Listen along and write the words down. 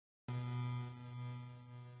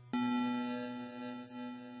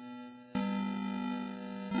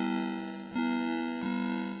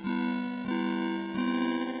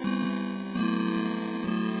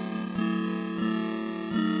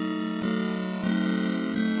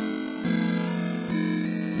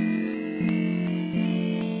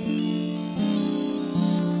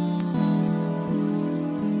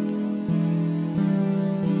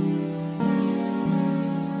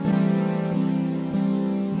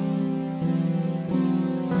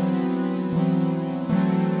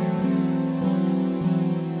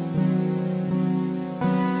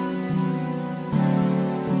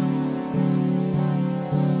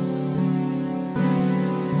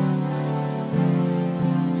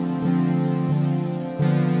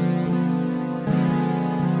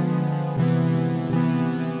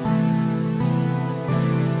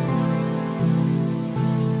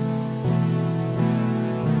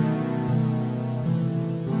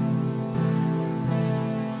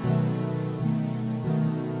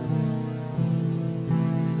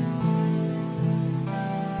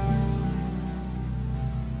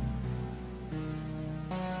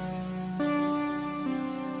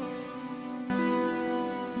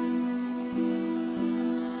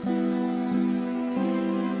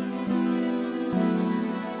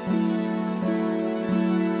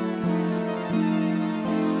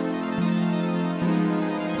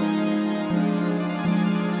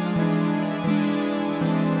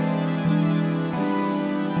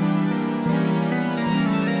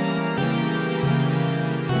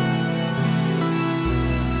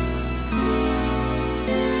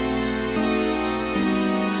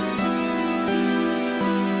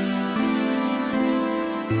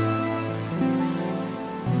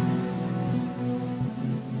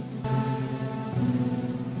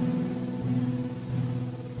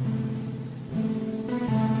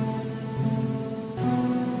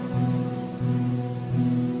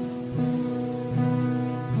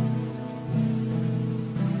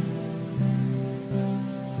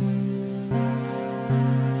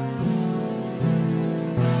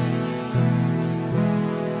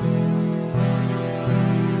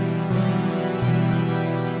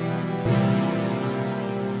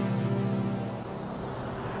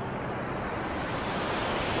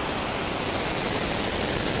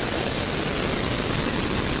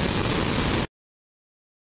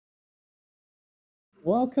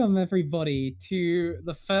Welcome everybody to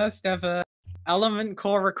the first ever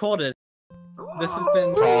Elementcore recorded. This has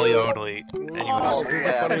been probably only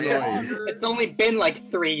It's only been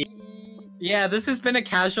like 3. Yeah, this has been a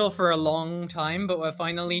casual for a long time, but we're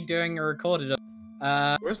finally doing a recorded.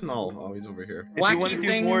 Where's Null? Oh, he's over here. If you want to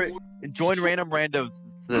do more, join Random Random's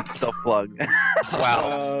self-plug.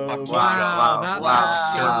 Wow. That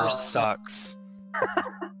server sucks.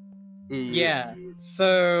 Yeah,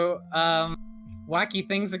 so, wacky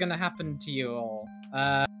things are gonna happen to you all.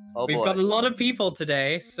 We've got a lot of people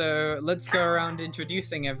today, so let's go around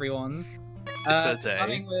introducing everyone. It's a day.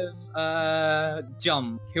 Starting with,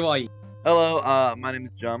 Jum. Who are you? Hello, my name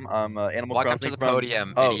is Jum. I'm Animal Walk Crossing up to the from...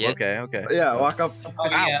 podium, Oh, idiot. okay. Yeah, walk up. Oh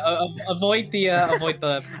yeah, avoid the...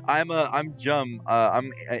 I'm Jum.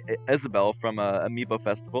 I'm Isabel from Amiibo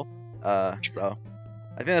Festival. So I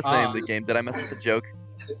think that's the name of the game. Did I mess with the joke?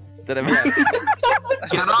 Did I mess?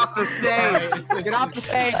 Get off the stage! Get off the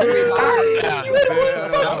stage!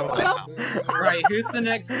 Right, who's the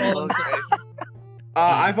next volunteer?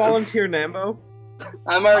 I volunteer Nambo.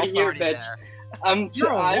 I'm already here, bitch. There. I'm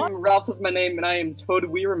Ralph is my name, and I am Toad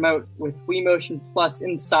Wii Remote with Wii Motion Plus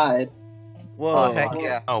inside. Whoa. Oh, heck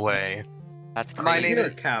yeah. No way. That's My crazy. name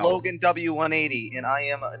is Cow. Logan W180, and I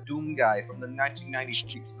am a Doom guy from the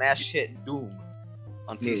 1993 smash hit Doom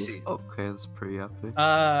on PC. Okay, that's pretty epic.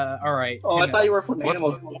 Alright. Oh, I thought you were from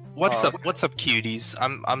Animal. What's up, cuties?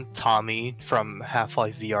 I'm Tommy from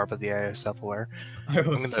Half-Life VR, but the ASFware. I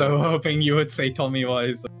was so hoping you would say Tommy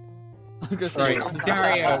Wise. Right,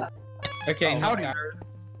 Dario. Okay, howdy. My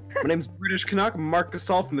name's British Canuck, Mark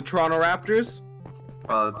Gasol from the Toronto Raptors.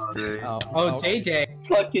 Oh, that's great. Oh, JJ.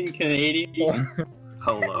 Fucking Canadian.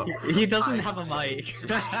 Hello. He doesn't have a mic.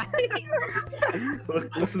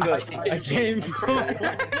 Look, listen to that. I came from...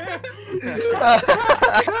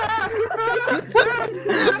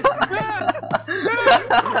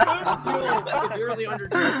 I feel severely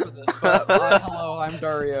underdressed for this, but hello, I'm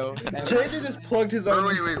Dario. JJ just plugged his own.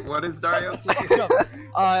 Wait, what is Dario?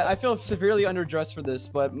 I feel severely underdressed for this,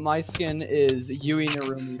 but my skin is Yui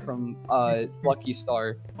Narumi from Lucky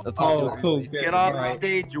Star. The popular cool. movie. Get off the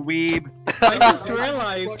stage, you weeb. I just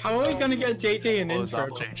realized, how are we gonna get JJ an Close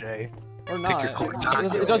intro? off, JJ. Or not.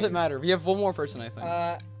 It doesn't matter. We have one more person, I think.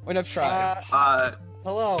 Wait, I've tried.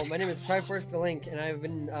 Hello, my name is Triforce the Link, and I've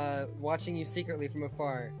been watching you secretly from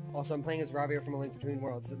afar. Also, I'm playing as Rabio from A Link Between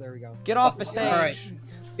Worlds, so there we go. Get off the stage! Alright.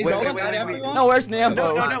 Is all of that everyone? No, where's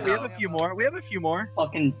Nambo? No, we have a few more.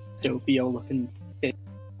 Fucking dopio looking.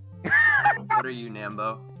 What are you,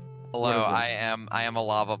 Nambo? Hello, I am a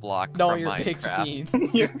lava block No, from you're Minecraft. baked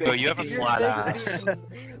beans. So you have a flat ass.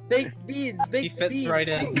 Baked beans! He fits right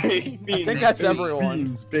in. I think that's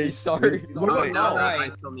everyone. Sorry. I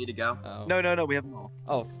still need to go. Oh. No, we have them all.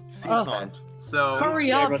 Oh. So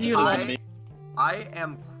Hurry up, you lame. I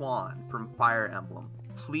am Quan from Fire Emblem.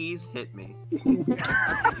 Please hit me.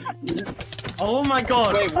 Oh my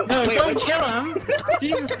god! Wait, no, wait, don't wait. kill him!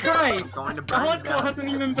 Jesus Christ! I'm going to The burn you hardcore down. hasn't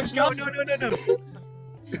even begun! No.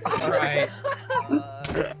 Alright.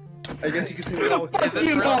 I guess you can see it all. Is this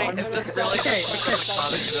really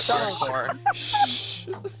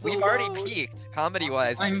Okay. We've already peaked,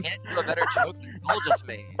 comedy-wise. We can't do a better joke than Cole just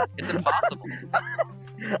made. It's impossible.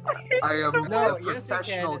 I am No, a yes, we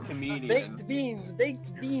professional can. comedian. Baked beans!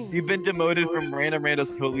 Baked beans! You've been demoted from Random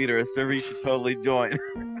Random's co-leader, a server you should totally join.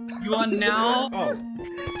 You are now... Oh.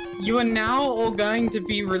 You are now all going to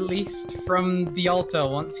be released from the altar.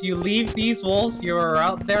 Once you leave these walls, you are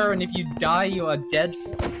out there, and if you die, you are dead.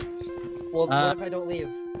 Well, what if I don't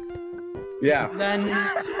leave? Yeah. Then...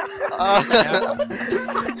 Oh.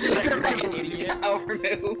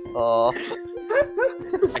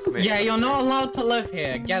 Yeah, you're not allowed to live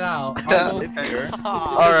here. Get out.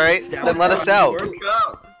 Alright, then let us out. Let's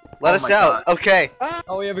go. Let us out. Okay.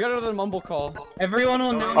 Oh yeah, we got another mumble call. Everyone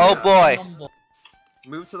will know. Oh boy.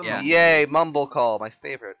 Move to the Yeah. Yay, mumble call, my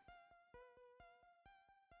favorite.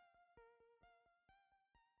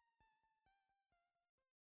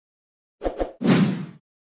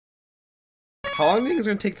 How long do you think it's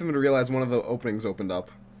gonna take them to realize one of the openings opened up?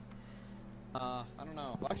 I don't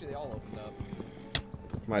know. Well, actually, they all opened up.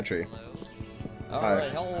 My tree. Alright,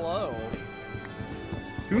 hello.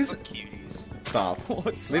 Who's cuties? Stop.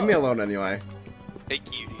 What's Leave up? me alone anyway. Hey,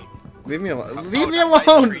 cutie. Leave me alone. Leave me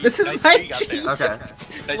alone! This is my tree! Okay.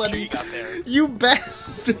 Nice tree you got there. You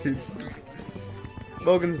bastard!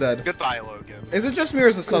 Logan's dead. Goodbye, Logan. Is it just me or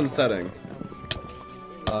is the sun setting?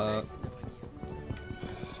 Hi,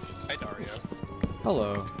 Dario.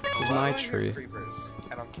 Hello. This is my tree.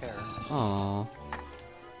 I don't care. Aww.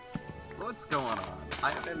 What's going on?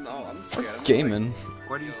 I'm scared. Gaming.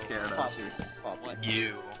 What are you scared of?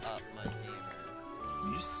 You.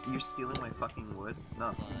 You're stealing my fucking wood?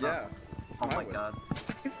 No. Yeah. Oh my god.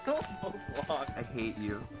 It's still both locked. I hate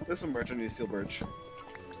you. There's some birch. I need to steal birch.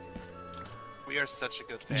 We are such a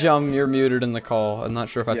good family. Jum, you're muted in the call. I'm not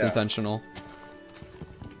sure if that's Yeah. intentional.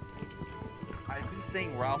 I've been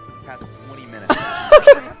saying Ralph for the past 20 minutes.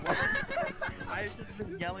 I've just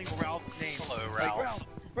been yelling Ralph's name. Hello, Like, Ralph.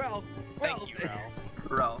 Ralph. Thank you,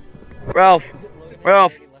 Ralph. Ralph.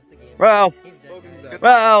 Ralph. Ralph.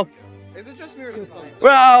 Ralph. Is it just me or is the sun setting?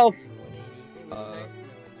 Ralph.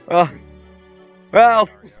 Ralph.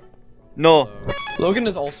 No. Logan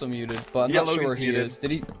is also muted, but I'm Yeah, not sure Logan's where he muted. is.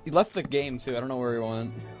 Did he left the game too? I don't know where he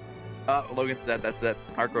went. Logan's dead. That's it.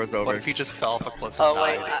 Hardcore's What over. if he just fell off a cliff Oh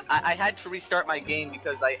and wait, died? I had to restart my game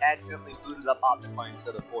because I accidentally booted up Optify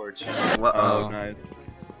instead of Forge. Oh, nice.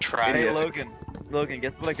 Try Hey, it. Logan,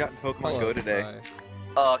 guess what I got in Pokemon Hello, Go today? Fry.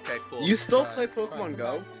 Oh, okay, cool. You still play Pokemon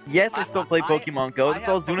Go? Yes, I still play Pokemon Go. That's what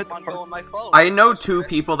I was doing at the Pokemon Go on my phone. I know two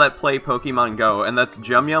people that play Pokemon Go, and that's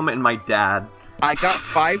Jum and my dad. I got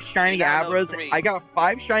 5 shiny Yeah, I know Abras. 3. I got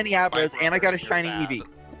 5 shiny Abras, and I got a brothers are shiny bad. Eevee.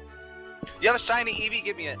 You have a shiny Eevee?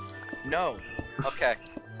 Give me it. No. Okay.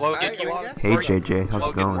 Logan, you Hey JJ, how's it What's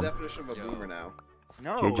the going? definition of a boomer now?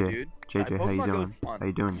 No, JJ, dude. JJ, how you Pokemon Go doing? is fun. How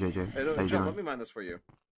you doing, JJ? Hey, How you John, let doing? me mind this for you.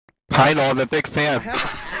 Hi, no, I'm a big fan.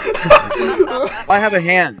 I have a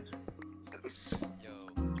hand.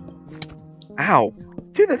 Ow.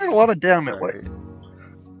 Dude, that's a lot of damage. What?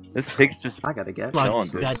 This pig's just I gotta get chilling,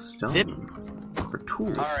 some dude. stone for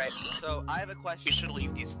tools. Alright, so I have a We question. should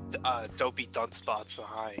leave these dopey dunce spots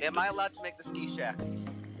behind. Am I allowed to make the ski shack?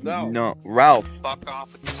 No. No, Ralph. Fuck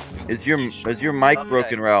off with your stupid ski Is your mic Okay.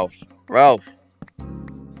 broken, Ralph? Ralph.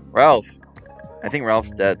 I think Ralph's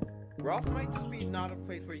dead. Ralph might just be not a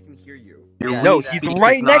place where you can hear you. Your Yeah, No, Wii he's speak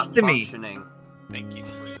right is not next to me. functioning. Thank you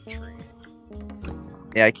for the tree.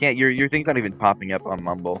 Yeah, I can't. Your thing's not even popping up on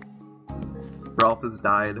Mumble. Ralph has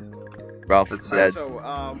died. Ralph That's is sad. dead. So,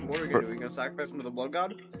 what are we gonna do? We gonna sacrifice him to the blood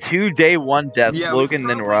god? 2 day 1 death. Yeah, Logan, we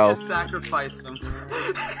then probably Ralph. just sacrifice him.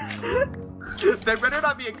 There better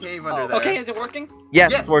not be a cave under there. Okay, is it working?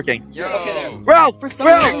 Yes, Yes. it's working. Yo. Okay, there. Ralph. For some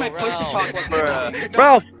reason, my Ralph. push to talk wasn't working.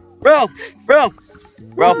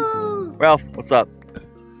 Ralph. What's up?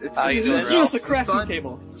 It's How you doing, Give us a Ralph? crafting Son,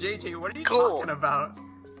 table. JJ, what are you Cool. talking about?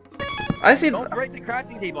 I see. Don't break the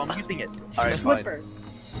crafting table. I'm using it. Alright, fine. Flipper.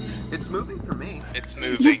 It's moving for me. It's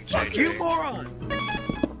moving, You JJ. moron!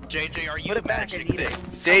 JJ, are you Put it back, I imagining need it.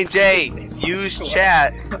 things? JJ, use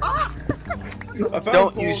chat.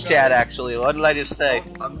 Don't use chat, actually. What did I just say?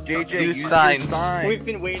 I'm JJ, Use use signs. your sign. We've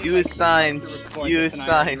been waiting. Use like, signs. to record Use this, and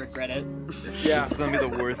I already signs. regret it. Yeah. It's gonna be the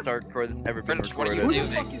worst hardcore that's ever been British, what are you recorded. Who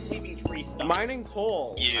the doing? fuck is leaving free stuff? Mining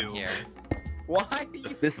coal. I'm You. here. Why?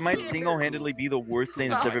 This might single-handedly be the worst thing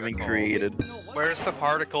that's ever been created. Where's the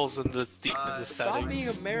particles in the Stop being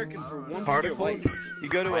settings? American for once. Particles? You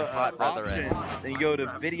go to My a hot brethren. options, then you go to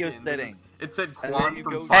video settings. It said And Quan then you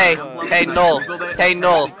from go- Fire Hey, Emblem, hey, and I Noel. Googled it, Hey, and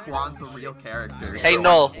Noel. it said Quan's a real character. Hey, so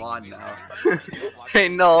Noel. I'm Quan now. Hey,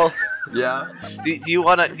 Noel. Yeah. Do you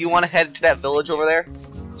wanna head to that village over there?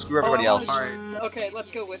 Screw everybody else. Alright. Okay, let's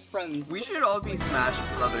go with friends. We should all be Smash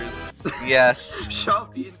Brothers. Yes. Shall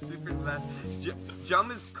be in Super Smash. Jum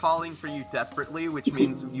is calling for you desperately, which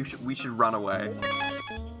means we should run away.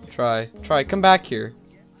 Try. Come back here.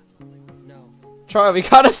 No. Try. We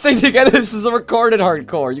gotta stay together. This is a recorded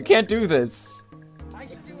hardcore. You can't do this. I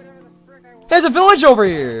can do whatever the frick I want. There's a village over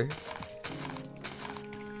here.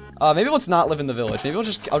 Maybe let's not live in the village. Maybe I'll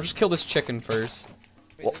just kill this chicken first.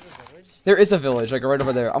 Wait, there's a village? There is a village, like right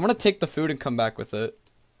over there. I'm gonna take the food and come back with it.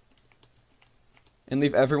 And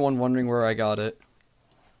leave everyone wondering where I got it.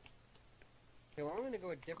 Okay, well, I'm gonna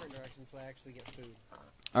go a different direction so I actually get food.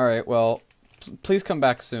 Alright, well, please come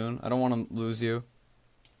back soon. I don't want to lose you.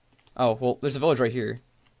 Oh, well, there's a village right here.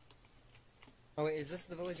 Oh, wait, is this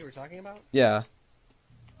the village you were talking about? Yeah.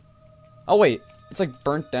 Oh, wait. It's like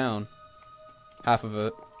burnt down. Half of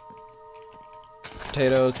it.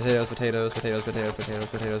 Potatoes.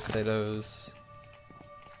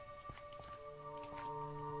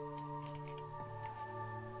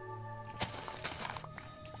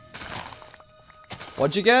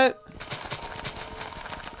 What'd you get?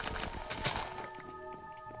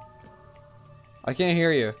 I can't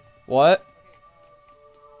hear you. What?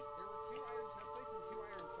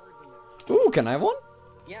 Ooh, can I have one?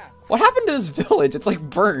 Yeah. What happened to this village? It's like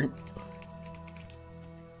burnt.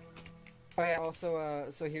 Oh yeah, also,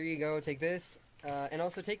 so here you go, take this, and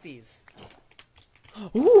also take these.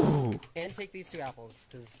 Ooh. And take these 2 apples,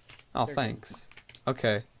 because... Oh, thanks. Good.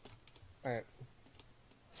 Okay. Alright.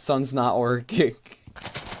 Sun's not working.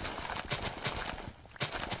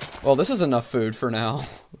 Well, this is enough food for now.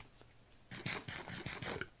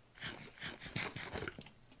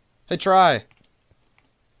 Hey, try.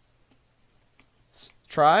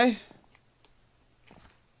 Try?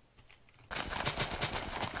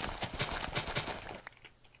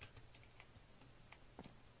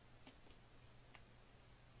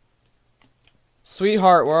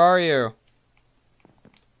 Sweetheart, where are you?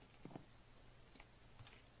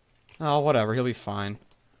 Oh, whatever, he'll be fine.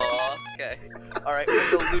 Okay. Alright,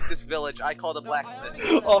 we're gonna loot this village. I call the blacksmith.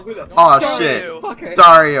 Oh shit.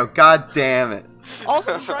 Dario, god damn it.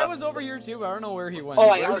 Also, Try was over here too, but I don't know where he went. Oh,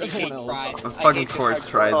 I Where's already hate everyone Try. else? Of fucking course,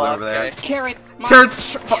 Try's over there. Carrots!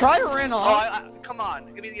 Carrots! Try ran off. Oh, come on.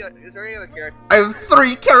 Give me the. Is there any other carrots? I have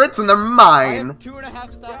 3 carrots and they're I mine! have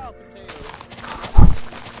 2.5 stacks of potatoes.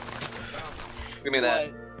 Give me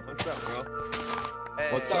that. What's up, bro?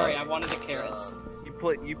 Hey. What's Sorry, up? I wanted the carrots.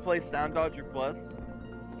 You play Sound Dodger Plus?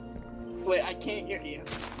 Wait, I can't hear you. You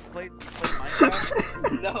play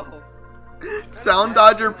Minecraft? No. Sound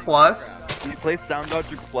Dodger Plus? You play Sound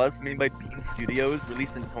Dodger Plus, made by Bean Studios,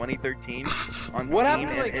 released in 2013 on What Steam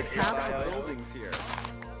happened to and like half itch.io. the buildings here?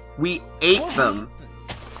 We ate them.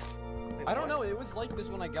 I don't know, it was like this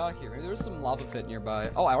when I got here. There was some lava pit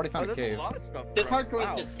nearby. Oh, I already found a cave. This hardcore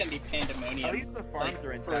is just gonna be pandemonium. At least the farms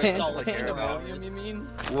are for intact. solid Pandemonium, you mean?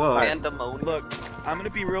 Whoa. Pandemonium. Look, I'm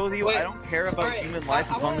gonna be real with you. Wait, I don't care about alright, human life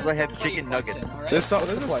as long as I have chicken nuggets. There's a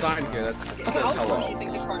the sign here that says How long do hello. you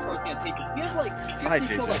think this hardcore is gonna take us? We have like, Hi, we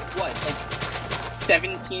killed JJ. like what? Like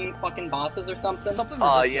 17 fucking bosses or something? Something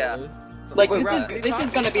Yeah. ridiculous. Like, Wait, this is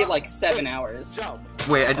gonna be like 7 hours. Jump.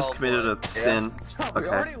 Wait, I just Oh, committed boy. a sin. Jump, we Okay.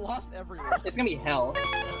 already lost everyone. It's gonna be hell.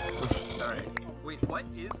 Alright. Wait, what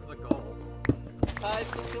is the goal? It's to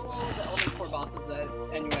kill all of the Elementcore bosses that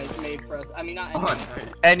NUI's made for us. I mean, not Oh,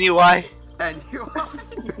 NUI. nice. NUI. And you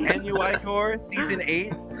NUI Core, Season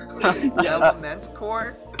 8.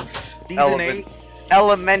 Elementcore? Season 8.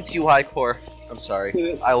 Elementcore core. I'm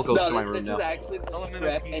sorry. I will go to my room this now. is actually the Elementary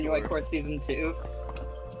script, Core. NUI Core Season 2.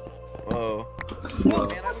 Whoa. Whoa.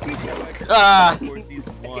 Man, I would be Ah! for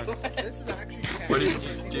Season 1. This is actually What did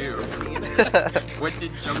you do? What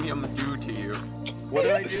did Yum Yum do to you? What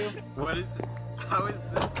did I do? What is it? How is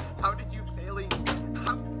this? How did you failing?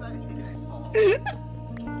 How is that his fault?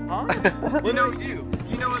 Huh? You What know, did I do?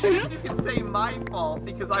 you know, at least you can say my fault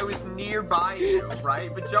because I was nearby you,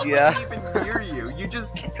 right? But Jump Yeah. wasn't even near you. You just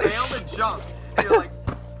failed to jump. And you're like,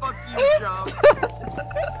 fuck you, Jump.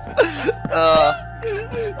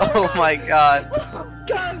 Oh my god.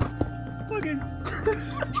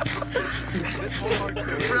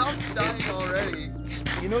 Ralph's dying already.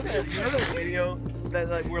 You know that video that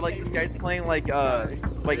like, where like this guy's playing like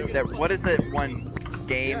that, what is that one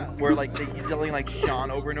game where like they keep yelling like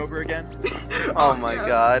Sean over and over again? Oh my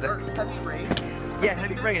god. Or Heavy Rain. Yeah,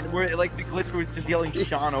 Heavy Rain, where like the glitch was just yelling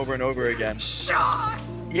Sean over and over again. Sean!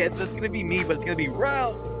 Yeah, it's gonna be me, but it's gonna be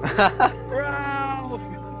Ralph! Ralph!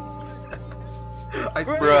 I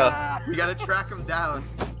see. Bruh. We gotta track him down.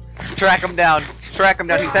 Track him down. Track him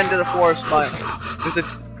down. He's heading to the forest mine. There's a.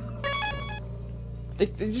 They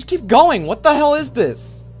just keep going. What the hell is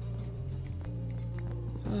this?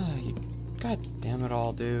 God damn it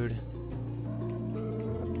all, dude.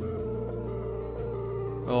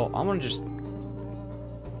 Well, I'm gonna just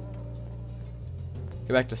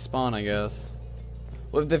get back to spawn, I guess.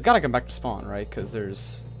 Well, they've got to come back to spawn, right? Because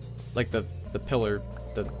there's like the pillar,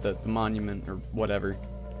 the monument or whatever.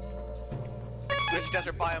 There's a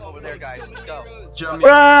desert biome over there, guys. Let's go. Jump,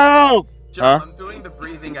 Ralph! Huh? I'm doing the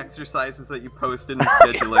breathing exercises that you posted in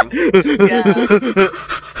scheduling. Yes.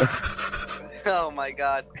 Oh my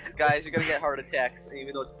god. Guys, you're gonna get heart attacks,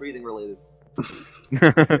 even though it's breathing related.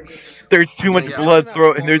 There's too much blood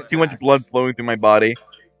there's too much blood flowing through my body.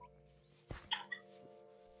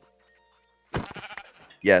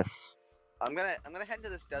 Yes. I'm gonna head into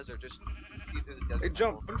this desert, just see through the desert. Hey,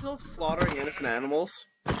 Jump, don't you love slaughtering innocent animals?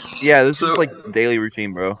 Yeah, this So- is like daily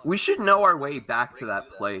routine, bro. We should know our way back to that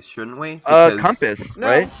place, shouldn't we? Because Compass, No.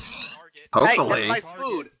 right? Hopefully. Hey, that's my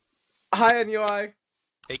food. Hi, NUI.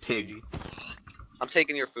 Hey, Pig. I'm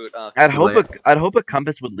taking your food. I'd hope a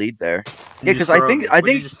compass would lead there. Yeah, You because just I throw think me. I Would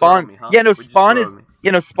you think just throw Spawn. me, huh? Yeah, no, Would you just Spawn throw is me?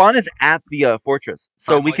 You know, spawn is at the fortress,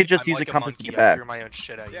 so we could just I'm use like a compass to monkey, get I back. threw my own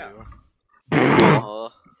shit at you.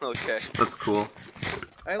 Okay. That's cool.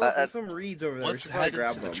 Hey, look, there's some reeds over there. We Let's should probably head grab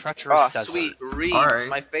into the them. treacherous Oh, desert. sweet. Reeds, Alright.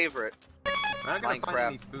 my favorite. We're not gonna find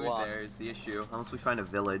any Minecraft food block. there is the issue, unless we find a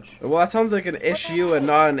village. Well, that sounds like an issue and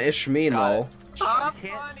not an ish me and all.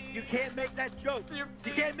 You can't make that joke. You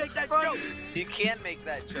can't make that joke. You can make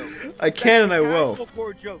that joke. I can and I will.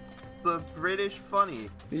 Poor joke. It's a British funny.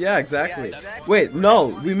 Yeah, exactly. Yeah, exactly. Wait, no,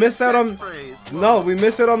 we missed out on. No, we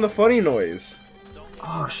missed out on the funny noise.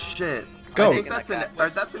 Oh shit. Go. I think that's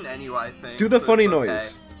an NUI thing. Do the so funny it's okay.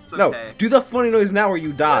 noise. It's No, okay. do the funny noise now or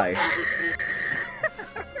you die.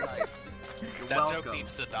 That joke welcome.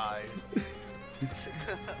 needs to die.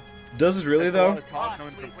 Does it really though?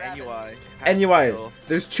 NUI. NUI.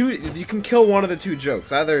 There's two. You can kill one of the two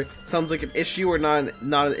jokes. Either sounds like an issue or not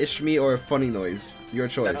an ish me or a funny noise. Your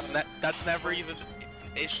choice. That's never even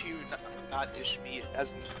issue. Not ish me. It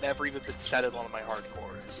has never even been said in one of my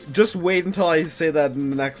hardcores. Just wait until I say that in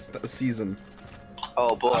the next season.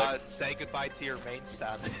 Oh boy. Say goodbye to your main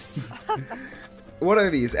status. What are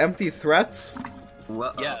these? Empty threats?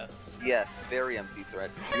 Well, Yes. Yes, very empty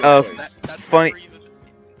threat. That's funny. never even an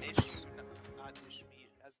issue. Not ish me.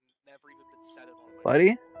 It has never even been said in one of my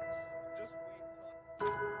Buddy?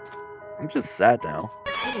 hardcores. I'm just sad now.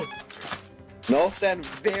 No, stand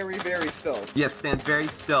very, very still. Yes, stand very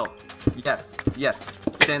still. Yes, yes,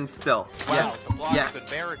 stand still. Wow, Yes, the block's yes, been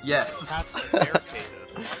barricaded. yes. The path's been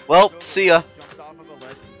barricaded. Well, see ya.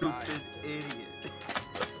 Stupid idiot.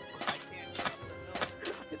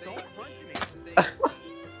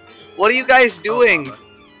 What are you guys doing? Hey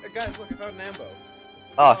guys, look, I found an ambo.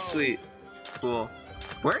 Oh, sweet. Cool.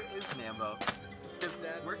 Where is Nambo? Because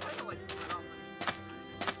we're kind of like split off.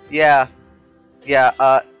 Yeah. Yeah,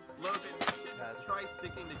 Logan, we should try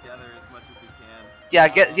sticking together as much as we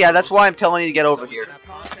can. yeah, that's why I'm telling you to get over here.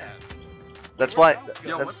 That's why.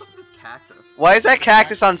 Yo, That's, what's up with this cactus? why is that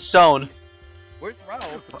cactus on stone? Where's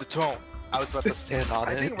Ralph? Don't. I was about to stand on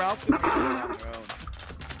I it. think Ralph can make it on their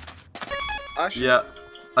own. Yeah.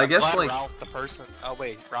 I guess Glad like Ralph, the person. Oh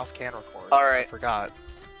wait, Ralph can record. Alright. I forgot.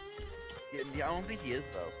 Yeah, I don't think he is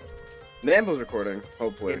though. Nambo's recording,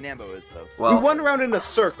 hopefully. Yeah, Nambo is though. well, we went around in a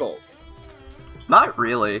circle. not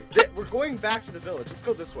really. We're going back to the village. Let's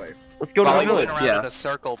go this way. Let's go to the While we village. went around Yeah. in a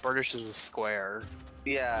circle, British is a square.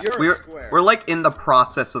 Yeah. You're a square. We're like in the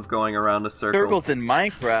process of going around a circle. Circles in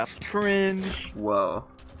Minecraft. Cringe. Whoa.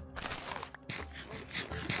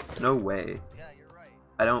 No way. Yeah, you're right.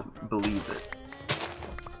 I don't believe it.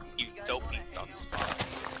 You dopey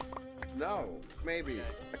dunspots. No, maybe.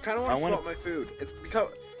 I kind of want to wanna- spot my food. It's because.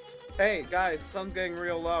 Hey guys, the sun's getting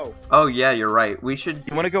real low. Oh yeah, you're right. We should.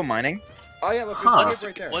 You want to go mining? Oh yeah, look, Huh. there's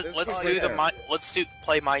a cave right there. There's a Let's cave do right the there.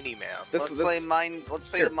 play Miney Man. This, Let's this, play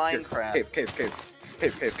here, Minecraft.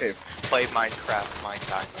 Cave. Play Minecraft,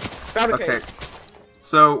 Minecraft. Found a Okay. cave.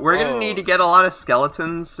 So we're gonna Oh. need to get a lot of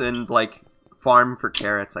skeletons and like farm for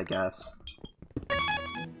carrots, I guess.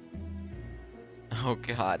 Oh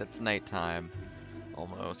god, it's nighttime.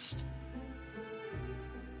 Almost.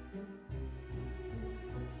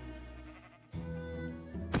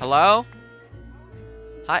 Hello?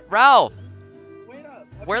 Hi, Ralph! Wait up.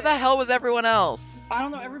 Where the hell was everyone else? I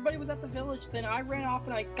don't know. Everybody was at the village. Then I ran off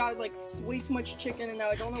and I got like way too much chicken, and now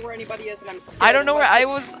I don't know where anybody is, and I'm scared. I don't know where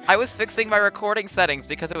unless I was fixing my recording settings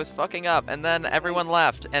because it was fucking up, and then everyone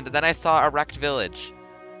left, and then I saw a wrecked village.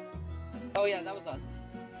 Oh yeah, that was us.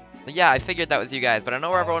 Yeah, I figured that was you guys, but I don't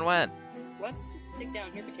know where everyone went. Let's just dig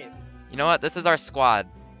down. Here's a cave. You know what? This is our squad.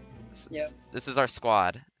 Yeah. This is our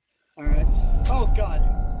squad. All right. Oh god.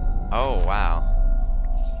 Oh, wow.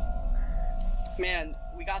 Man,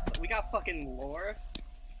 we got fucking lore.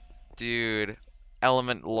 Dude,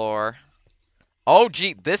 element lore. Oh,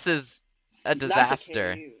 gee, this is a That's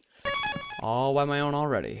disaster. cave. All by my own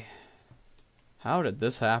already. How did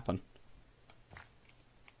this happen?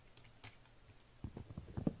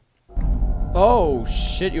 Oh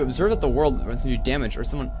shit, you observe that the world runs into damage or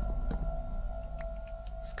someone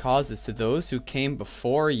has caused this to those who came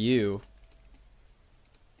before you.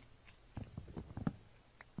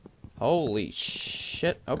 Holy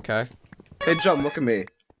shit, okay. Hey, John, look at me.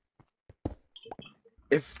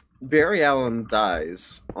 If Barry Allen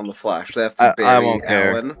dies on the Flash, they have to I bury won't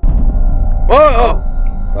care. Allen. Whoa!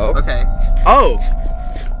 Oh. Okay. Oh!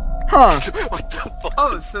 Huh. What the fuck?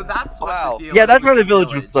 Oh, so that's what Wow. the deal Yeah, is that's with why the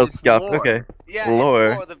village was so It's scuffed. lore. Okay. Yeah, Lore.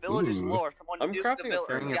 it's lore. The village is Ooh. lore. Someone I'm nuked crafting the a village.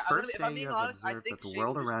 During your Yeah, first if day, I'm you being have honest, I observed think that the Shane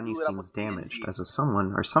world just around you blew it up seems with TNT. damaged, as if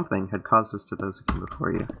someone or something had caused this to those who came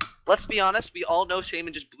before you. Let's be honest, we all know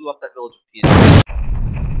Shaman just blew up that village with TNT.